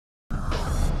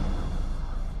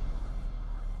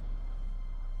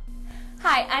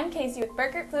Hi, I'm Casey with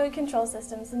Burkert Fluid Control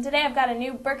Systems, and today I've got a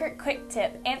new Burkert Quick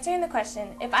Tip answering the question,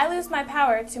 if I lose my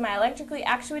power to my electrically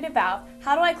actuated valve,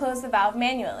 how do I close the valve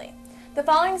manually? The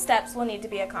following steps will need to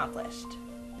be accomplished.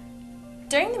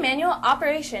 During the manual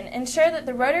operation, ensure that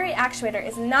the rotary actuator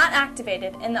is not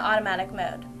activated in the automatic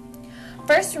mode.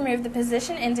 First, remove the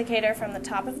position indicator from the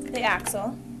top of the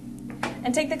axle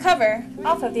and take the cover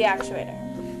off of the actuator.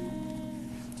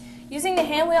 Using the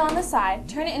hand wheel on the side,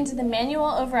 turn it into the manual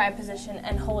override position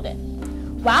and hold it.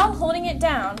 While holding it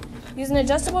down, use an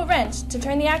adjustable wrench to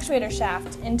turn the actuator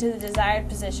shaft into the desired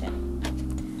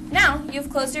position. Now you've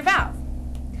closed your valve.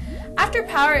 After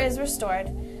power is restored,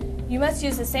 you must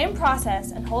use the same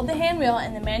process and hold the hand wheel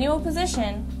in the manual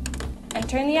position and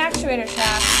turn the actuator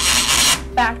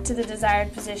shaft back to the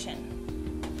desired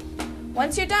position.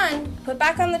 Once you're done, put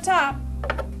back on the top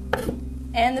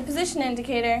and the position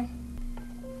indicator,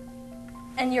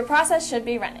 and your process should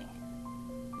be running.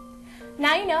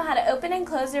 Now you know how to open and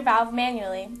close your valve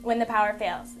manually when the power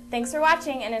fails. Thanks for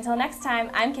watching, and until next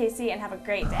time, I'm Casey, and have a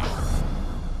great day.